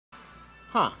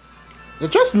Huh. Is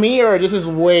it just me, or this is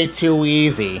way too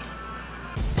easy?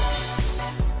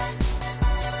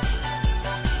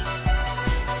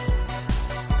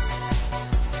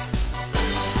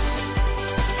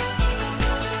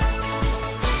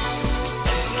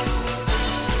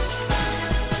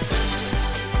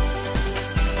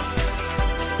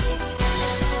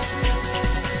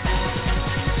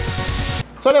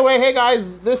 So anyway, hey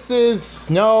guys, this is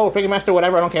Snow, Pikmin Master,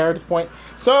 whatever, I don't care at this point.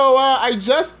 So, I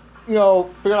just, figured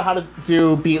out how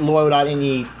to beat Lloyd without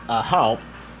any help.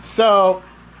 So,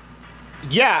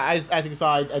 yeah, as you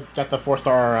saw, I got the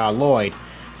 4-star Lloyd.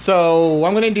 So, what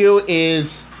I'm going to do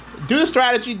is do the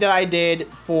strategy that I did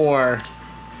for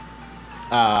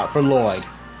Lloyd.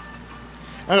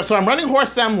 So, I'm running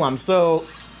Horse Emblem, so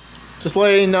just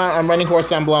letting you know, I'm running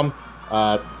Horse Emblem.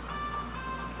 I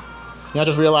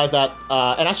just realized that,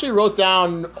 and actually wrote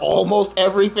down almost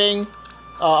everything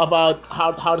about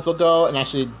how this will go, and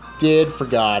actually did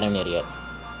forgot. I'm an idiot.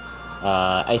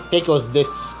 I think it was this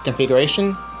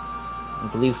configuration. I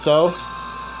believe so.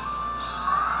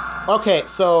 Okay,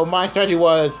 so my strategy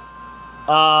was,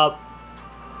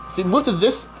 see, move to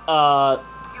this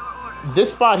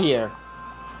this spot here.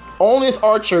 Only this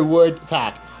archer would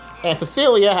attack, and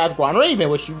Cecilia has Ground Raven,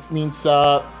 which means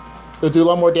it'll do a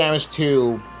lot more damage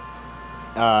to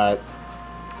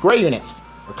gray units,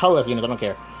 or colorless units, I don't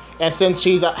care. And since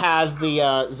she has the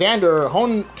Xander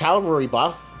Hone Cavalry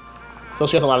buff, so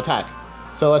she has a lot of attack.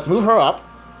 So let's move her up,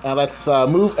 and let's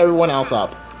move everyone else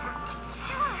up.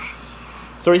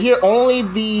 So right here, only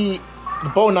the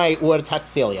Bow Knight would attack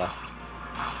Celia.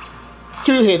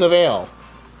 To his avail.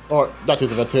 Or, not to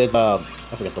his avail, to his, I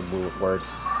forget the word.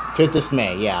 To his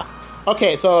dismay, yeah.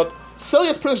 Okay, so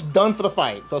Celia's pretty much done for the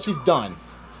fight, so she's done.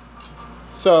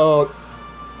 So,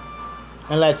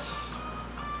 and let's...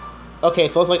 Okay,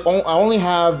 so it's like, I only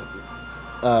have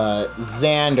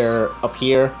Xander up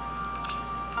here.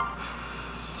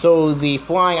 So the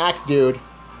Flying Axe dude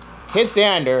hits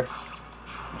Xander,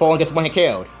 but only gets one hit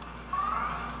KO'd.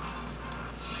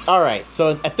 Alright,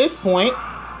 so at this point,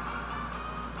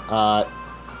 I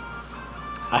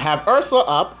have Ursula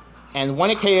up, and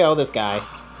one hit KO this guy,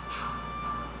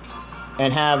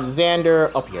 and have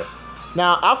Xander up here.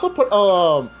 Now, I also put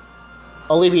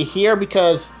Olivia here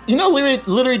because, Olivia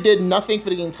literally did nothing for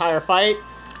the entire fight.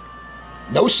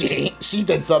 No, she ain't. She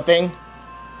did something.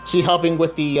 She's helping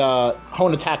with the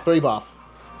Hone Attack 3 buff.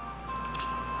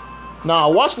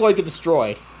 Now, watch Lloyd get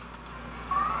destroyed.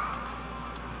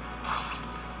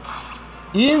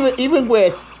 Even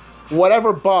with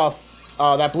whatever buff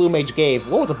that Blue Mage gave.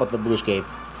 What was the buff the Blue Mage gave?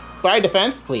 Fire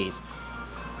defense, please.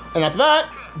 And after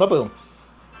that, ba-boom.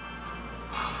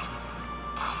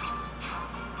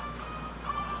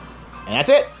 And that's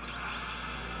it.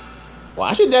 Well,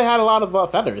 actually, they had a lot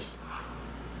of feathers.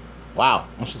 Wow,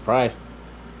 I'm surprised.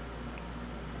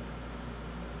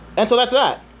 And so that's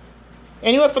that.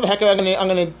 Anyway, for the heck of it, I'm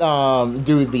gonna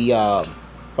do the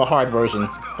hard version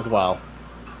as well.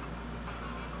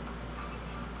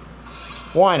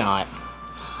 Why not?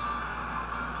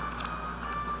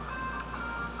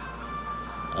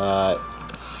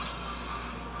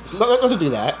 Let's do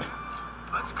that.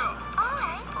 Let's go. All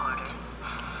right, orders.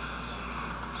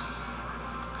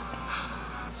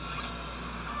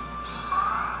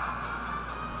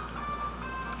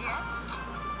 Yes.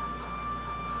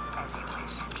 As you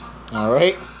wish. All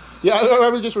right. Yeah, I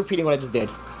was just repeating what I just did.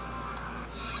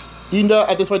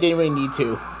 At this point, they didn't really need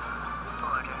to.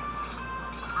 Orders.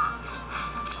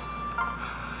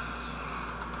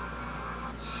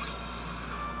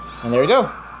 And there we go.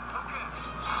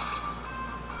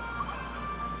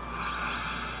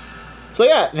 So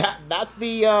yeah, that's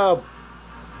the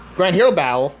Grand Hero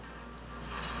Battle.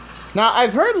 Now,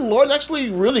 I've heard Lloyd's actually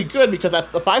really good because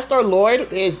the 5-star Lloyd,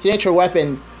 his signature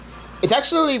weapon, it's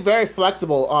actually very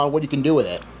flexible on what you can do with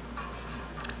it.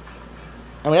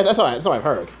 I mean, that's all I've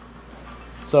heard.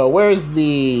 So, where's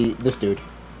this dude?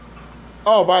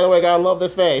 Oh, by the way, gotta love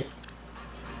this face.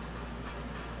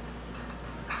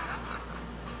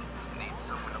 Need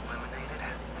someone eliminated?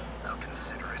 I'll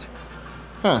consider it.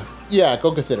 Huh. Yeah,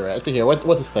 go consider it. Let's see here. What's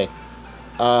this thing?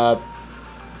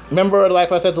 Member of the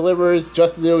Life I Said delivers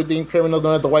justice to deemed criminals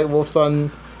known as the White Wolf, son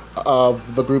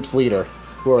of the group's leader.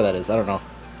 Whoever that is, I don't know.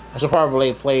 I should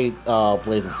probably play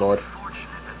Blazing Sword. Fortunate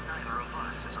that neither of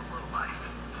us is a lowlife,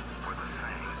 or the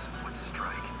fangs would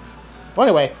strike. Well,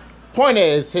 anyway, point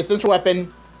is, his signature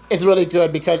weapon is really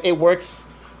good because it works.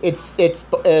 Its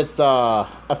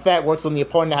effect works when the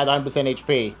opponent has 100%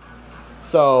 HP.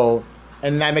 So,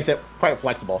 and that makes it quite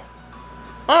flexible.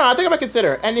 I don't know, I think I might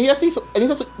consider it. And he has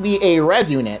to be a res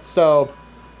unit, so...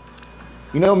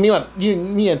 me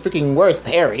and freaking where's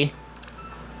Perry?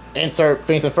 insert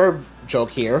Phoenix and Fur joke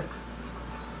here.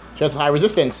 Just high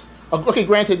resistance. Okay,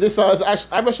 granted, this is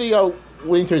actually, I'm actually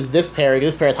leaning towards this parry.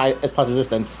 This parry is plus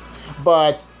resistance,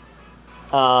 but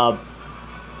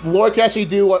Lloyd can actually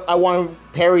do what I want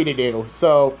parry to do.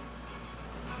 So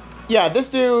yeah, this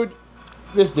dude.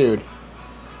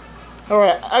 All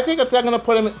right, I think I'm gonna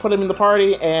put him in the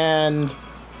party, and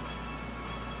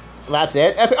that's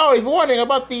it. Oh, if you're wondering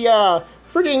about the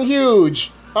freaking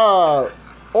huge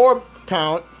orb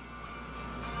count,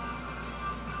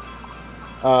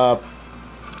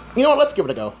 you know what? Let's give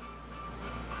it a go.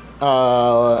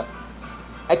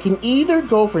 I can either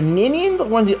go for Ninian, the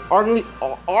one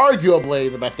arguably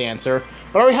the best dancer,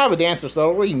 but I already have a dancer, so I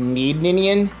don't really need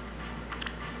Ninian.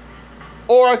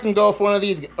 Or I can go for one of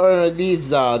these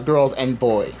girls and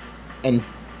boy, and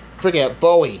forget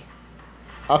Bowie.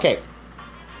 Okay.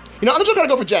 You know, I'm just gonna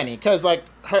go for Jenny because like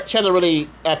she has a really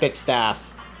epic staff.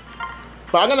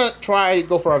 But I'm gonna try to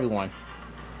go for everyone.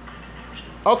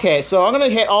 Okay, so I'm gonna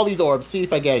hit all these orbs, see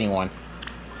if I get anyone.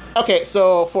 Okay,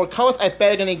 so for colors, I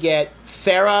bet I'm gonna get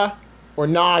Sarah or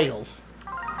Niles.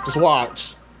 Just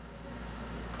watch.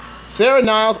 Sarah,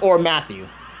 Niles, or Matthew.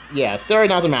 Yeah, Sarah,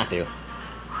 Niles, or Matthew.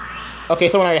 Okay,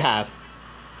 someone I already have.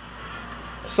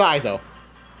 Sizo.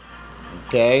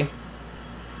 Okay.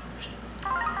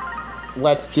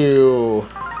 Let's do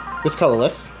this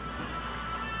colorless.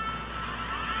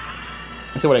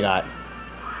 Let's see what I got.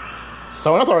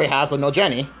 Someone else already has, so no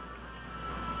Jenny.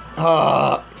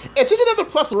 It's just another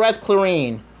plus res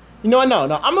chlorine. You know what?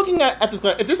 No. I'm looking at this.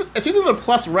 If she's another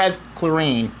plus res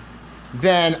chlorine,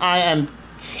 then I am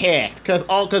ticked because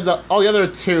all the other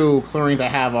two chlorines I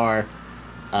have are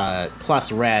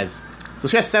plus res. So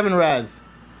she has 7 res.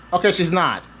 Okay, she's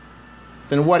not.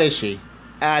 Then what is she?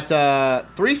 At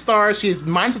 3 stars, she's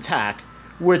minus attack,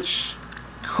 which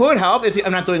could help if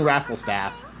I'm not doing Wrathful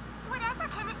Staff. Whatever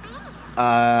can it be?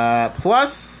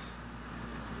 Plus.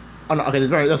 Oh no, okay,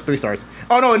 that's 3 stars.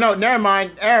 Oh no, never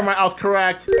mind, I was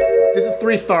correct. This is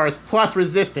 3 stars plus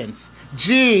resistance.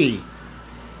 Gee,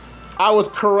 I was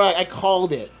correct, I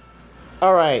called it.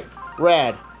 Alright,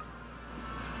 red.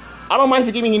 I don't mind if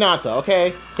you give me Hinata,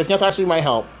 okay? Because Hinata actually might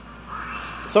help.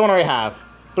 Someone already have.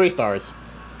 3 stars.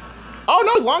 Oh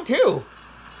no, it's Long Q.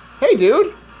 Hey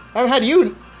dude, I haven't had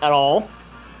you at all.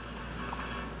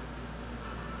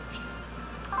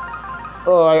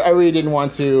 Oh, I really didn't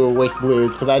want to waste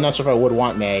blues, because I'm not sure if I would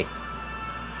want May.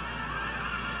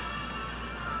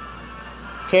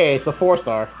 Okay, so 4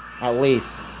 star, at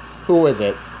least. Who is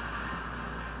it?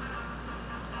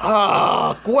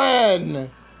 Ah, Gwen!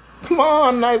 Come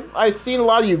on, I've seen a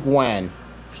lot of you, Gwen.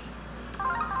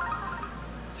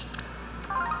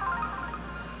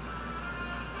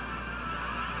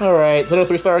 Alright, so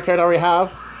the 3-star card I already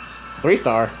have? It's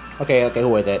 3-star. Okay,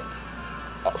 who is it?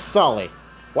 Oh, Sully.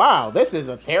 Wow, this is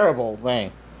a terrible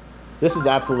thing. This is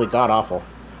absolutely god-awful.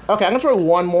 Okay, I'm gonna try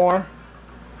one more.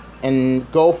 And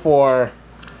go for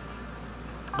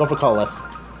colorless.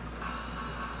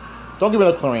 Don't give me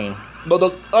the chlorine.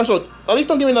 Actually, at least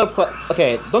don't give me the...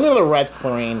 Okay, don't give me the red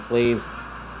chlorine, please.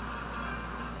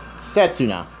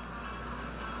 Setsuna.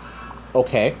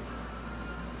 Okay.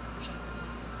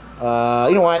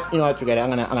 You know what? Forget it. I'm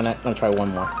gonna try one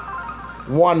more.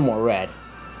 One more red.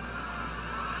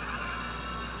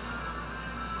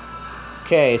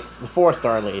 Okay,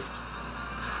 4-star at least.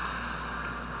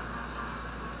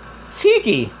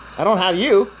 Tiki! I don't have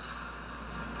you.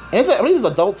 And I believe it's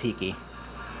adult Tiki.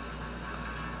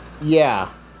 Yeah.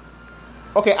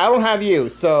 Okay, I don't have you,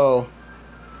 so...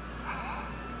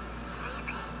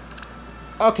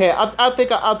 Okay,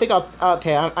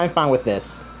 okay, I'm fine with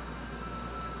this.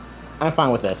 I'm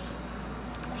fine with this.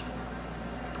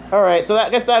 Alright, so I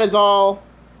guess that is all.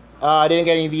 I didn't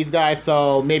get any of these guys,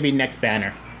 so maybe next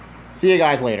banner. See you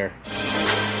guys later.